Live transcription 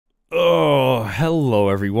Oh, hello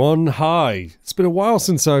everyone. Hi. It's been a while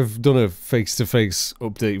since I've done a face-to-face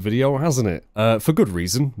update video, hasn't it? For good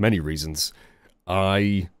reason, many reasons.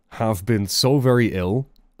 I have been so very ill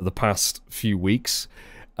the past few weeks.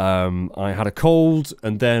 I had a cold,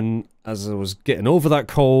 and then as I was getting over that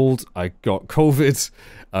cold, I got COVID,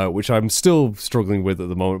 which I'm still struggling with at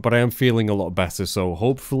the moment, but I am feeling a lot better, so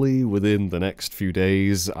hopefully within the next few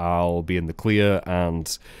days I'll be in the clear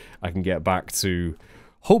and I can get back to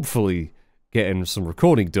hopefully getting some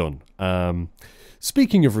recording done.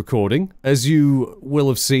 Speaking of recording, as you will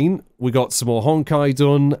have seen, we got some more Honkai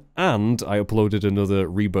done, and I uploaded another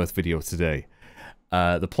Rebirth video today.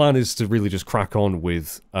 The plan is to really just crack on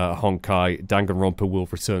with Honkai. Danganronpa will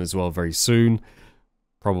return as well very soon.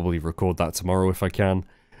 Probably record that tomorrow if I can.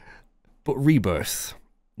 But Rebirth.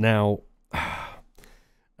 Now,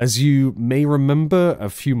 as you may remember,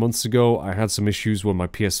 a few months ago I had some issues where my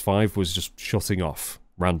PS5 was just shutting off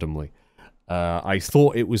randomly. I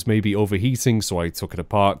thought it was maybe overheating, so I took it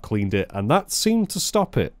apart, cleaned it, and that seemed to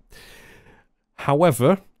stop it.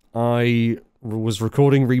 However, I was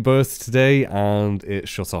recording Rebirth today and it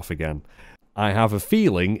shut off again. I have a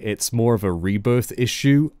feeling it's more of a Rebirth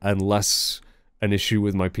issue and less an issue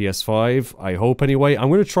with my PS5. I hope anyway. I'm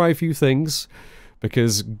going to try a few things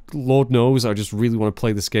because Lord knows I just really want to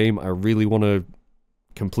play this game. I really want to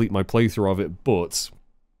complete my playthrough of it, but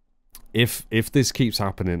if this keeps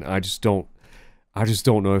happening, I just don't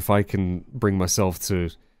know if I can bring myself to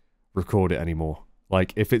record it anymore.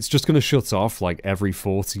 Like, if it's just going to shut off, like, every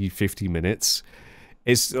 40, 50 minutes,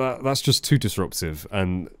 that's just too disruptive,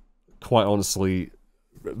 and quite honestly,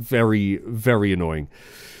 very, very annoying.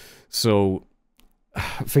 So,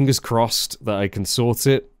 fingers crossed that I can sort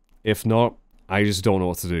it. If not, I just don't know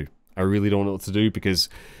what to do. I really don't know what to do, because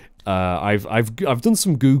I've done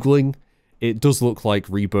some Googling. It does look like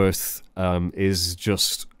Rebirth is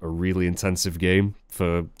just a really intensive game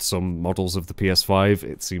for some models of the PS5.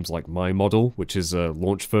 It seems like my model, which is a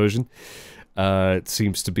launch version, it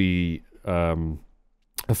seems to be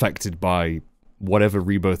affected by whatever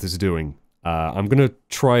Rebirth is doing. I'm going to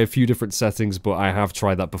try a few different settings, but I have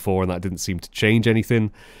tried that before and that didn't seem to change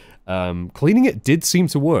anything. Cleaning it did seem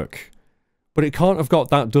to work, but it can't have got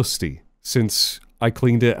that dusty since I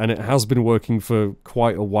cleaned it, and it has been working for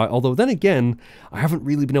quite a while. Although, then again, I haven't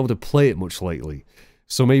really been able to play it much lately.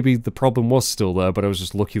 So maybe the problem was still there, but I was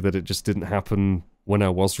just lucky that it just didn't happen when I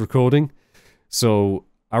was recording. So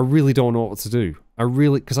I really don't know what to do.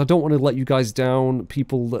 Because I don't want to let you guys down.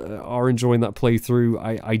 People that are enjoying that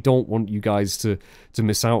playthrough, I don't want you guys to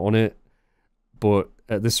miss out on it. But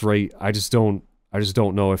at this rate, I just don't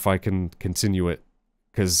know if I can continue it,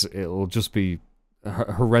 because it'll just be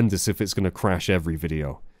horrendous if it's going to crash every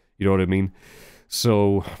video. You know what I mean?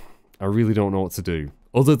 So I really don't know what to do.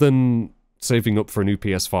 Other than saving up for a new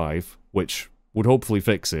PS5, which would hopefully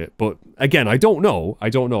fix it. But again, I don't know.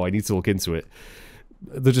 I need to look into it.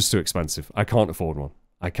 They're just too expensive. I can't afford one.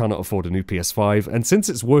 I cannot afford a new PS5. And since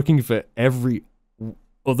it's working for every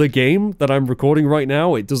other game that I'm recording right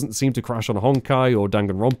now, it doesn't seem to crash on Honkai or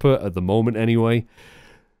Danganronpa at the moment anyway.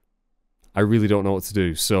 I really don't know what to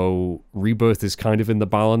do. So Rebirth is kind of in the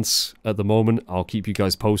balance at the moment. I'll keep you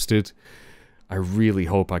guys posted. I really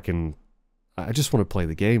hope I can. I just want to play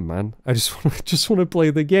the game, man. I just want to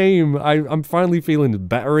play the game. I'm finally feeling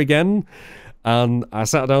better again, and I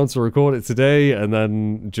sat down to record it today, and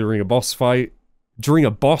then during a boss fight,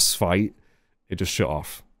 it just shut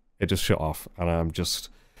off. It just shut off, and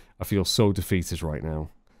I feel so defeated right now.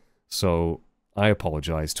 So I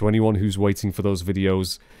apologize to anyone who's waiting for those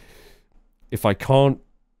videos. If I can't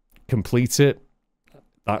complete it,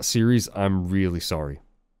 that series, I'm really sorry.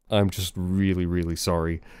 I'm just really, really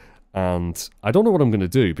sorry. And I don't know what I'm going to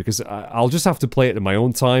do, because I'll just have to play it in my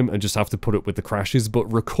own time and just have to put up with the crashes.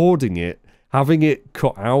 But recording it, having it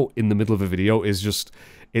cut out in the middle of a video is just,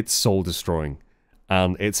 it's soul destroying.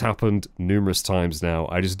 And it's happened numerous times now.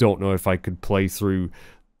 I just don't know if I could play through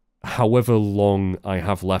however long I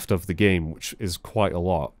have left of the game, which is quite a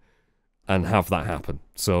lot, and have that happen.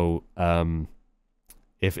 So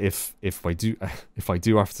if I do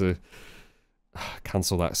have to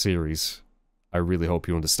cancel that series, I really hope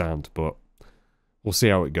you understand, but we'll see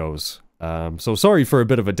how it goes. So sorry for a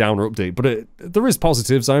bit of a downer update, but there is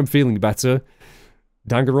positives. I am feeling better.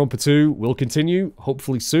 Danganronpa 2 will continue,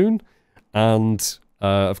 hopefully soon, and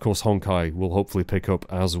of course Honkai will hopefully pick up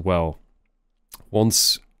as well.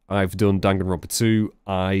 Once I've done Danganronpa 2,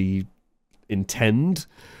 I intend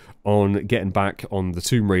on getting back on the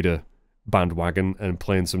Tomb Raider bandwagon and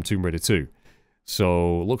playing some Tomb Raider 2.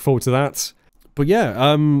 So look forward to that. But yeah,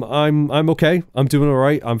 I'm okay. I'm doing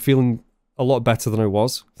alright. I'm feeling a lot better than I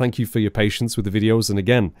was. Thank you for your patience with the videos. And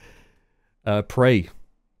again, pray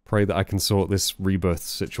that I can sort this Rebirth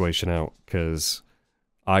situation out, because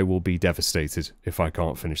I will be devastated if I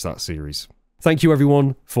can't finish that series. Thank you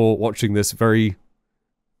everyone for watching this very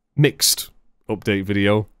mixed update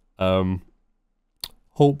video.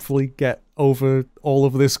 Hopefully get over all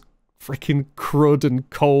of this freaking crud and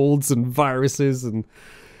colds and viruses and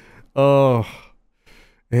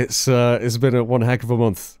it's been one heck of a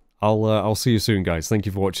month. I'll see you soon, guys. Thank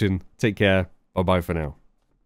you for watching. Take care. Bye bye for now.